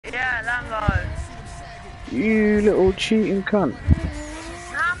Yeah, Lambo. You little cheating cunt.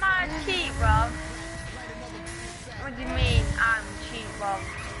 How am I cheat, bro? What do you mean I'm cheap, bro?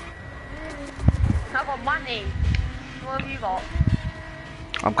 I got money. What have you got?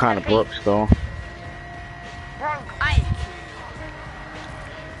 I'm kind of broke still. Broke, aye.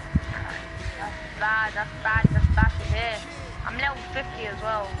 That's bad to hear. I'm level 50 as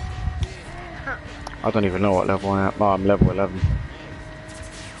well. I don't even know what level I am. Oh, I'm level 11.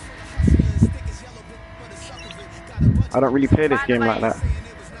 I don't really play this game like that.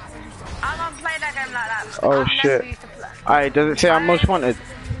 I don't play that game like that. Oh shit. Alright, does it say I'm most wanted?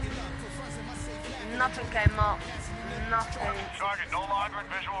 Nothing came up. Nothing.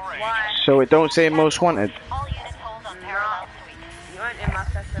 Why? So it don't say most wanted? No. You weren't in my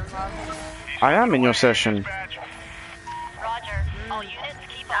session, bro. I am in your session. Roger. All units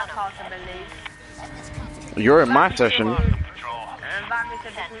keep on. That's hard to believe. You're in my session. Invite me to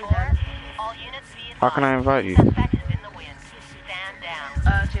the crew. How can I invite you?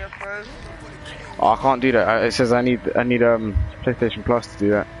 To your crew. Oh, I can't do that. It says I need PlayStation Plus to do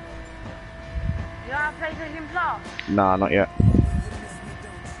that. You don't have PlayStation Plus? Nah, not yet.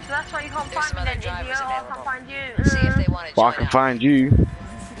 So that's why you can't find me then, idiot, or I can't find you. See if they want to But I can find you.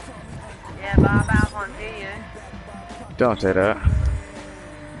 Yeah, but I bet I can't do you. Don't say that.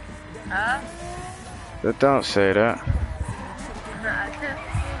 Huh? Don't say that.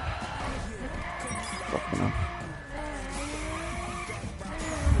 Fucking hell.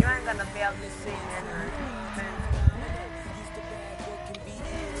 You ain't gonna be able to see me anyway.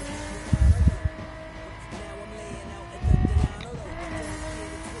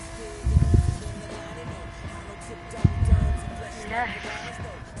 Yeah.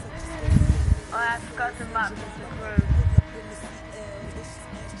 Oh, I have to go to maps to crew.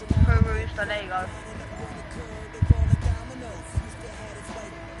 Crew rooster, there you go.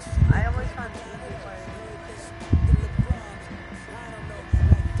 I always find it easy for you.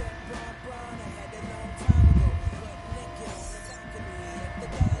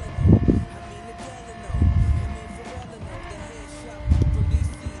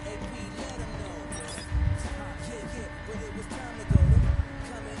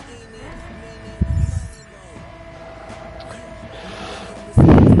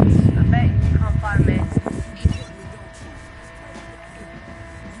 I bet you can't find me.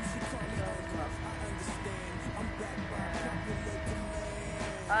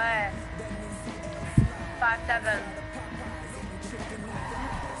 Alright. 5-7.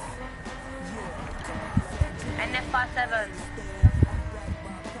 And then 5-7.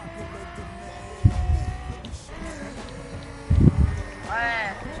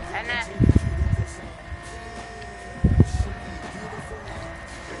 Alright. And then.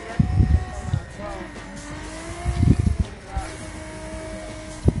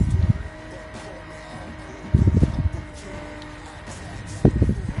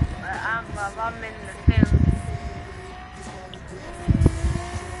 I'm in the film.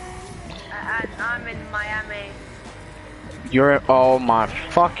 And I'm in Miami. You're oh my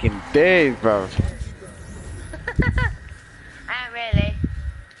fucking days, bro. Ain't really.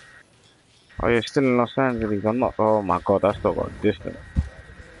 Oh, you're still in Los Angeles. I'm not. Oh my god, that's not got distant.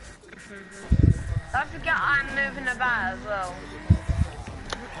 Don't forget I'm moving about as well.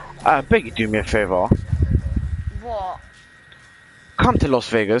 I beg you do me a favor. What? Come to Las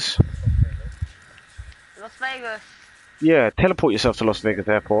Vegas. Las Vegas. Yeah, teleport yourself to Las Vegas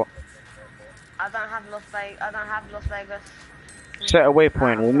airport. I don't have Las Vegas. Set a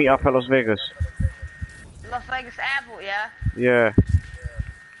waypoint. We'll meet up at Las Vegas. Las Vegas airport, yeah? Yeah.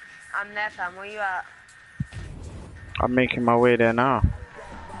 I'm there, fam. Where you at? I'm making my way there now.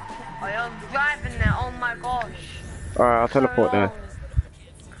 Oh, you're driving there. Oh my gosh. Alright, I'll teleport there.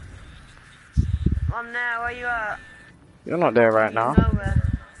 I'm there. Where you at? You're not there right now. Nowhere.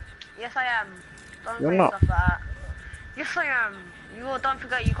 Yes, I am. Don't You're say not. stuff like that. Yes, I am. Don't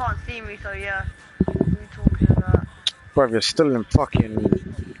forget you can't see me, so yeah. What are you talking about? Bro, you're still in fucking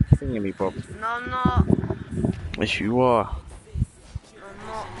thingy, bro. No, I'm not. Yes, you are. I'm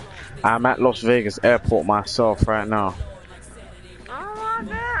not. I'm at Las Vegas airport myself right now. Oh my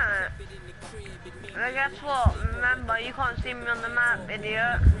god. Well, guess what? Remember, you can't see me on the map,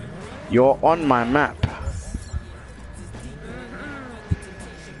 idiot. You're on my map.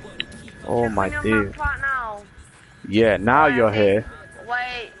 Oh my dear. Right now. Yeah, now you're here.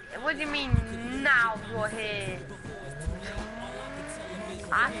 Wait, what do you mean now you're here?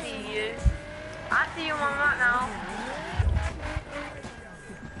 I see you. I see you on my map now.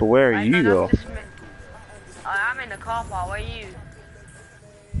 But where are you though? I'm in the car park. Where are you?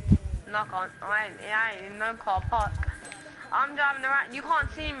 No, I ain't in no car park. I'm driving around. You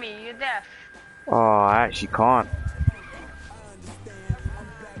can't see me. You're deaf. Oh, I actually can't.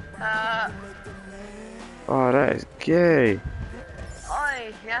 Uh, Oh, that is gay.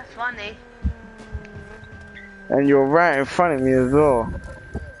 oi, that's funny. And you're right in front of me as well.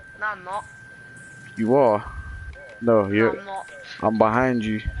 No, I'm not. You are. No, No, you're. I'm not. I'm behind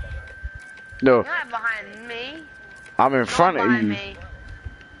you. No, You're not behind me. I'm in Not front of behind you. me.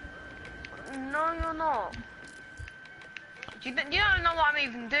 No, you're not. You don't know what I'm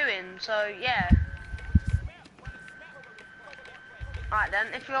even doing, so yeah. Alright then,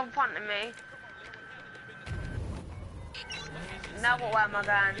 if you're in front of me. Now where am I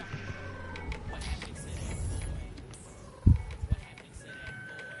going?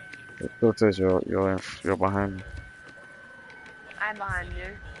 It still says you're behind me. I'm behind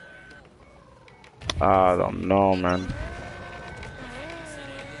you. I don't know, man.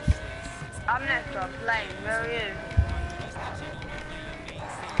 I'm next to a plane, where are you?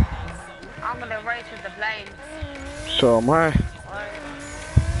 I'm gonna race with the plane. So am I. Oi.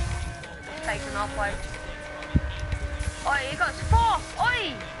 It's taken off, oi. Oi, it got four!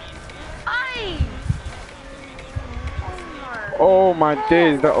 Oi! Oi! Oh my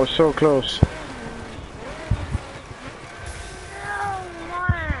days, God. that was so close. Oh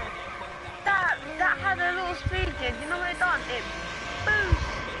my! That had a little speed gauge. You know what it done? It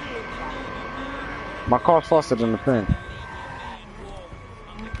boosted. My car's faster than the plane.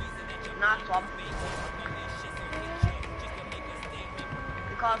 Nice one.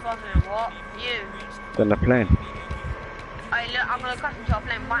 The car's faster than what? You. Than the plane. Hey, look, I'm gonna crash into a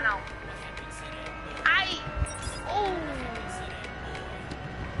plane right now. Aye! Ooh!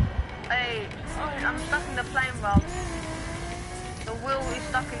 Hey, I'm stuck in the plane, bro. The wheel is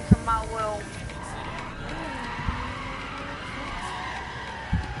stuck into my wheel.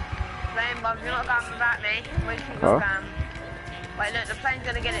 Plane, bro, you're not coming back, me. Where do you think you're Huh? going? Wait, look, the plane's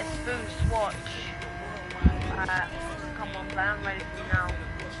gonna get its boost, watch. Come on, plane, I'm ready for you now.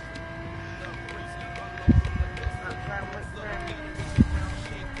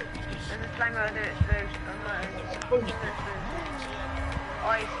 There's a plane gonna do its boost.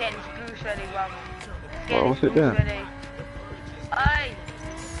 Oh, he's getting his boost ready, bro. He's getting What's his it boost doing? ready. Oi!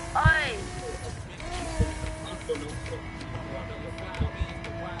 Oi!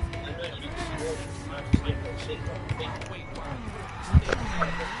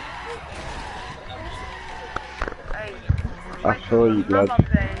 Hey, I wait saw till you, blood. another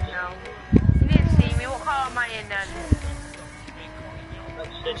plane now. You didn't see me, what car am I in then?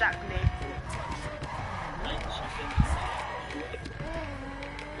 Exactly.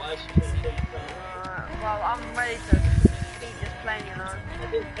 Well, I'm ready to beat this plane, you know.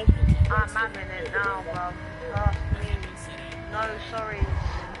 I'm having it now, bro. Trust me. No sorries.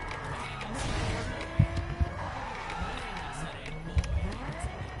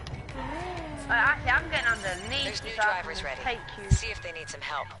 Actually, I'm getting underneath. There's new So I drivers can ready. take you. See if they need some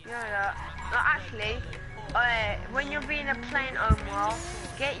help. You know that. No, actually, when you're being a plane owner,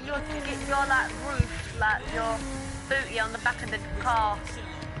 get your like roof, like your booty on the back of the car,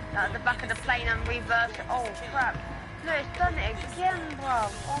 like the back of the plane, and reverse it. Oh crap! Look, it's done it again, bro.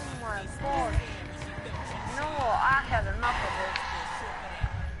 Oh my god. You know what? I had enough of this.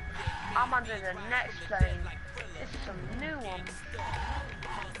 I'm under the next plane. This is some new one.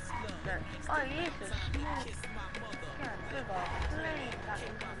 Look. Oh, he is a small. Yeah, big old plane that is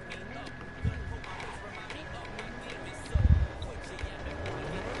coming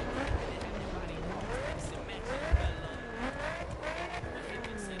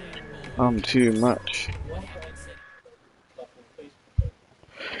I'm too much.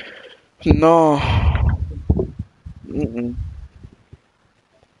 No. Mm-mm.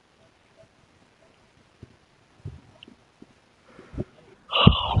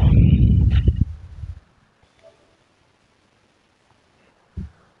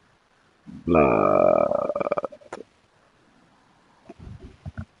 Blah.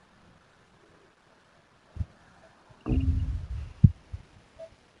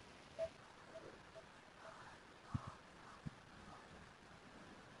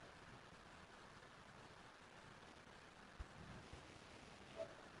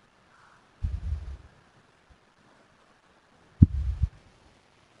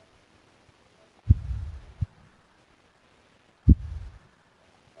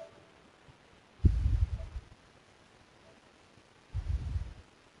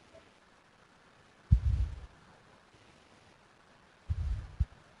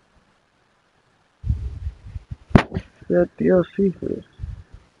 Yeah, DLC for this.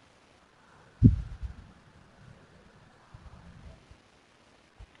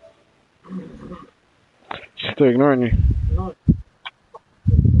 She's still ignoring you.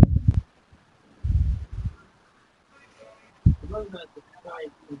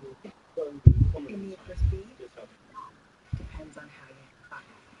 You need for speed? Depends on how you define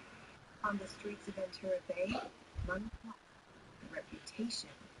it. On the streets of Ventura Bay, run reputation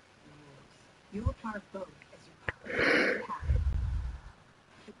rules. You'll park boat as you park path.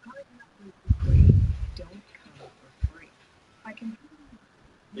 The cars not free don't come for free. I can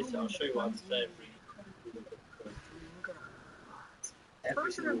Listen, I'll show you what I'm saying.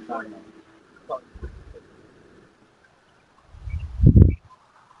 Further important.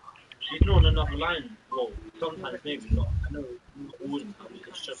 She's not on another line. Well, sometimes maybe not. I know not all the time.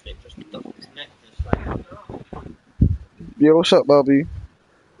 It's just it just doesn't connect. It's like Yeah, what's up, Bobby?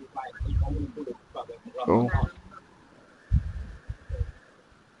 Oh.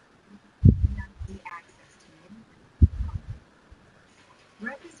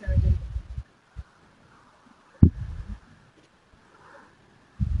 Representative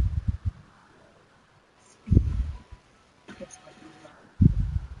speed. It's what you love.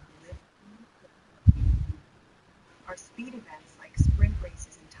 Our speed events like sprint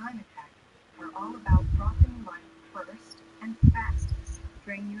races and time attack are all about crossing the line first and fastest.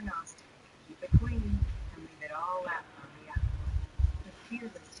 Drain your nostrils, keep it clean, and leave it all out on the outside. The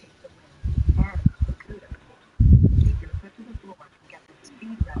fearless take the win, and the kudos. Keep your foot to the floor and get the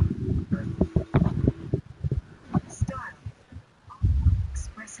speed ready. Style.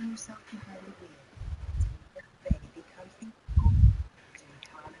 Expressing yourself behind the wheel. Bay becomes the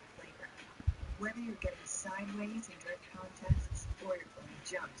tonic flavor. Whether you're getting sideways in drift contests or you're pulling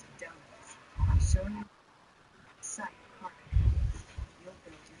jumps and donuts, by showing you sight hard, you'll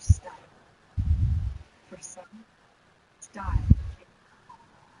build your style. For some, style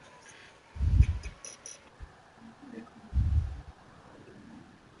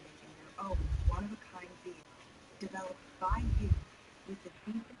making your own one-of-a-kind vehicle developed by you with the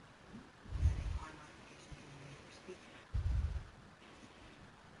deepest car modification you made for speed.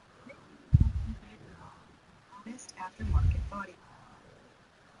 Honest aftermarket body.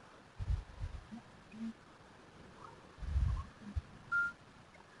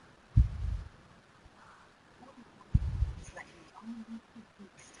 Let you only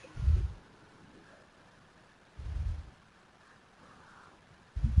boost in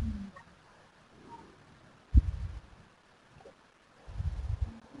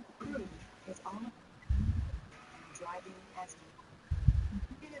cruise is all about driving as you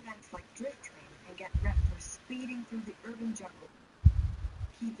complete events like drift train and get rep for speeding through the urban jungle.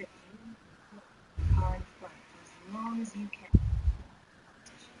 Keep it moving, car in front for as long as you can.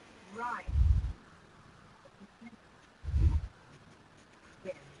 Ride.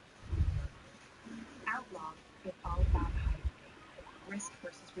 Win. Outlaw is all about height, risk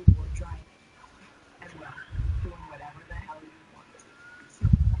versus reward driving, and well, doing whatever the hell you want. So,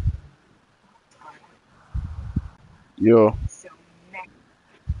 Yo. so next,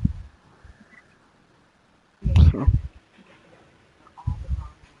 all the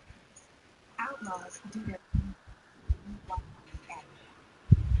wrong ways. Outlaws do their own edge.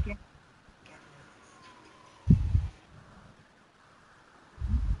 Get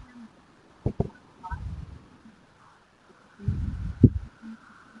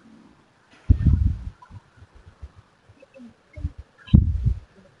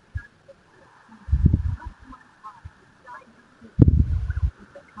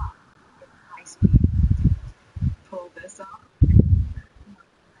high speed. Pull this off.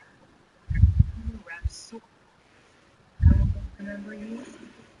 Reps soar. Remember you?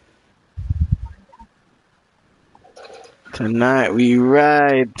 Tonight we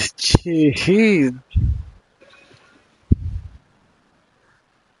ride. Jeez.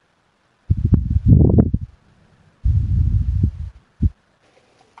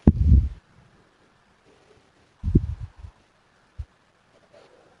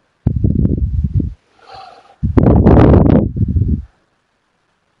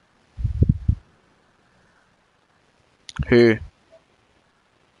 Who?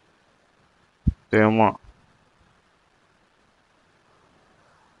 Doing what?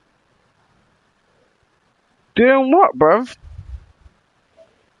 Doing what, bruv?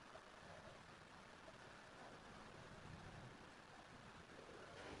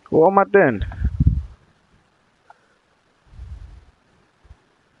 What am I doing?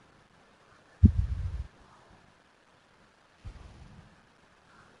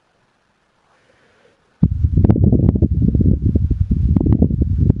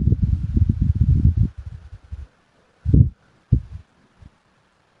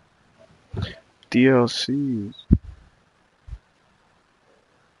 DLCs.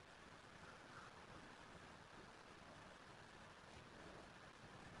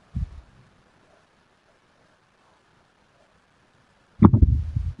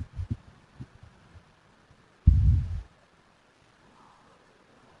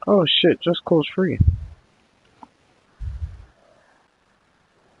 Oh shit, just cause free.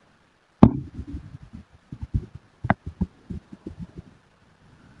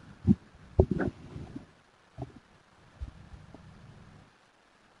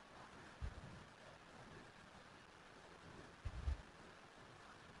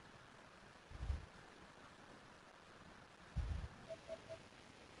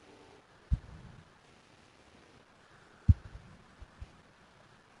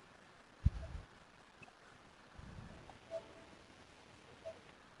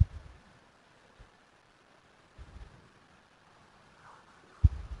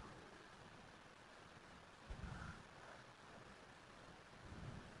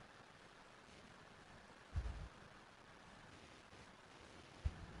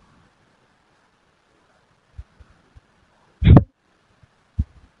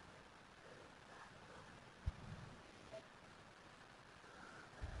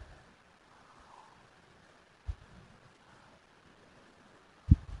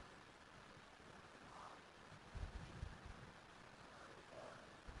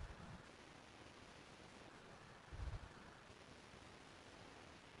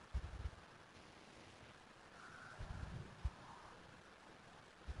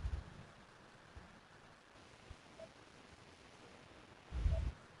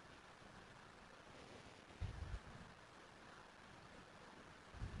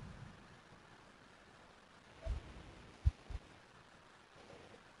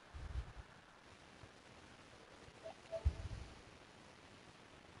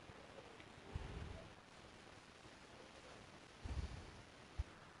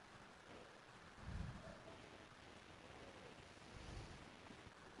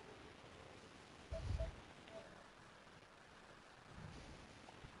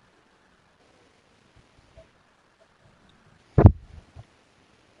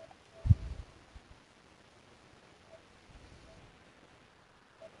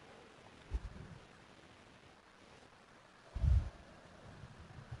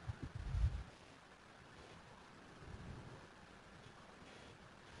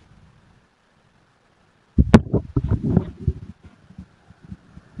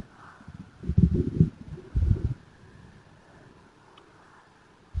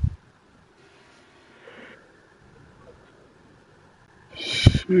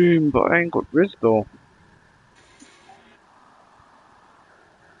 But I ain't got risk though.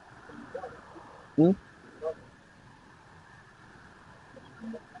 Hmm?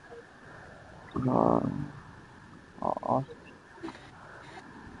 Uh, uh,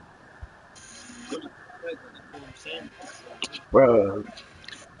 bro,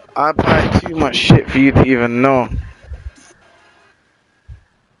 I buy too much shit for you to even know.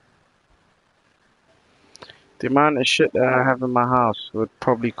 The amount of shit that I have in my house would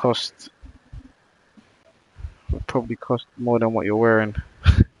probably cost more than what you're wearing.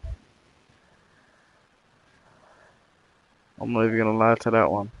 I'm not even gonna lie to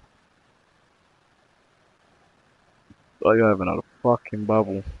that one. Oh, you're having a fucking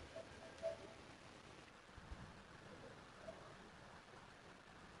bubble.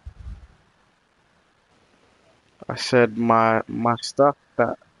 I said my stuff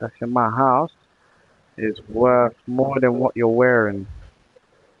that's in my house is worth more than what you're wearing.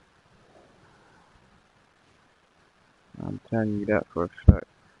 I'm telling you that for a fact.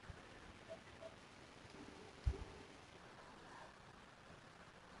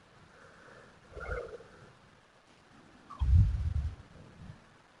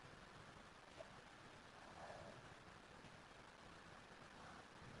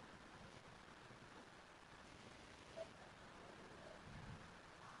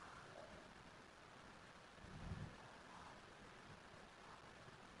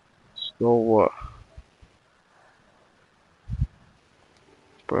 So what?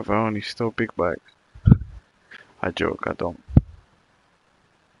 Bro, I only steal big bags. I joke, I don't.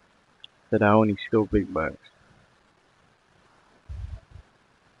 Said I only steal big bags.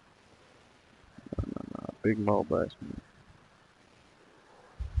 Big mole bags.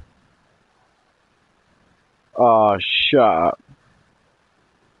 Oh, shut up.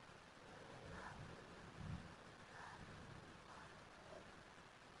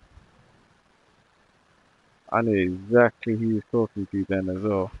 I knew exactly who he was talking to then as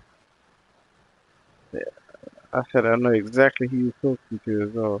well. Yeah, I said I know exactly who he was talking to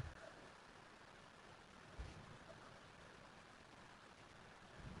as well.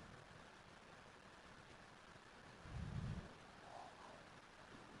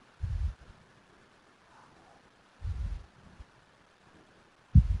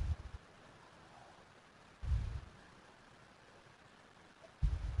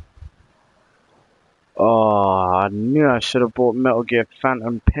 Oh, I knew I should have bought Metal Gear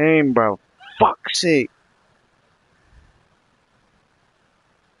Phantom Pain, bro. Fuck's sake.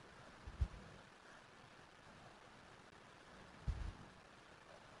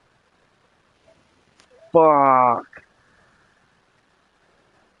 Fuck.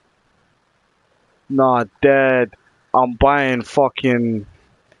 Nah, dead. I'm buying fucking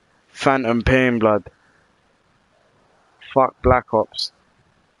Phantom Pain, blood. Fuck Black Ops.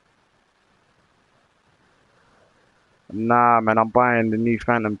 Nah, man, I'm buying the new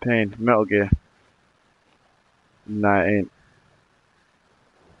Phantom Pain. Metal Gear. Nah, it ain't.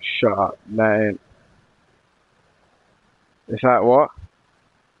 Shut up. Nah, it ain't. Is that what?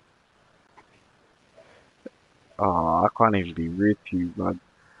 Oh, I can't even be rude to you, man.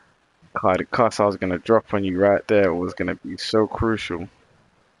 God, the cuss I was gonna drop on you right there was gonna be so crucial.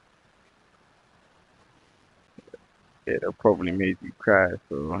 It'll probably made you cry,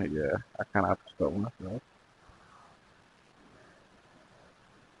 so yeah, I kinda have to stop myself.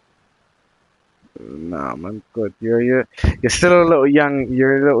 Nah, man, good. You're still a little young.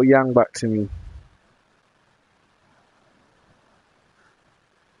 You're a little young back to me.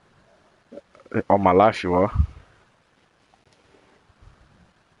 All my life, you are.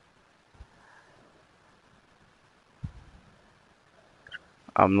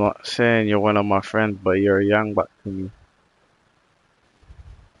 I'm not saying you're one of my friends, but you're a young back to me.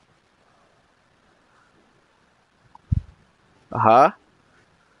 Huh?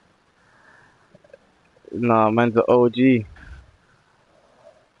 Nah, man's an OG.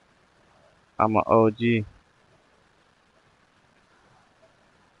 I'm an OG.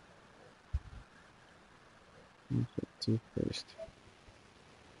 Toothpaste.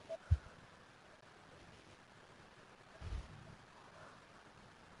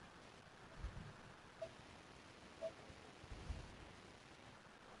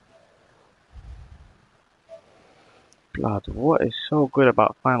 Blood, what is so good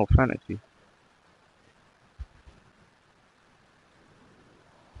about Final Fantasy?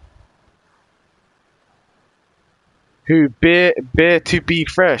 Who bear to be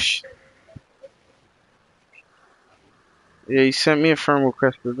fresh? Yeah, he sent me a friend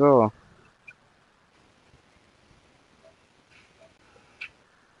request as well.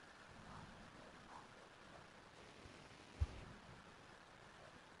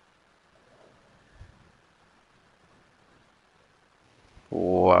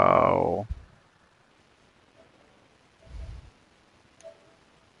 Wow.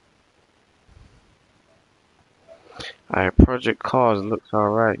 Alright, Project Cars looks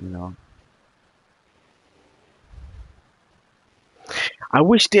alright, you know. I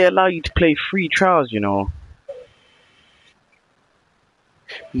wish they allow you to play free trials, you know.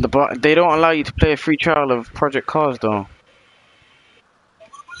 But they don't allow you to play a free trial of Project Cars, though.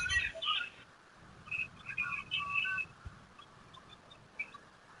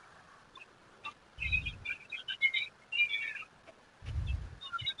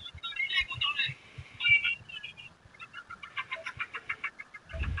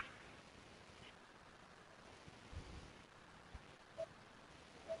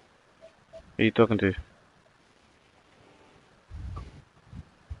 Who are you talking to?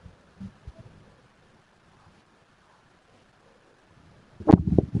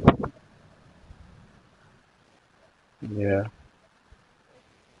 Yeah,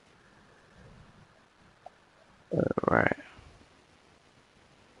 right.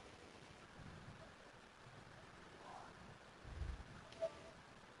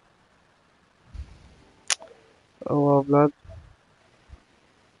 Oh well, blood.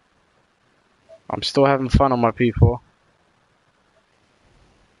 I'm still having fun on my P4.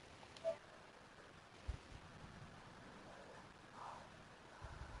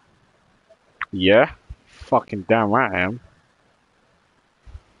 Yeah? Fucking damn right I am.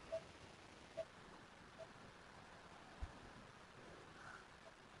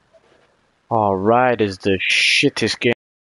 Alright is the shittest game.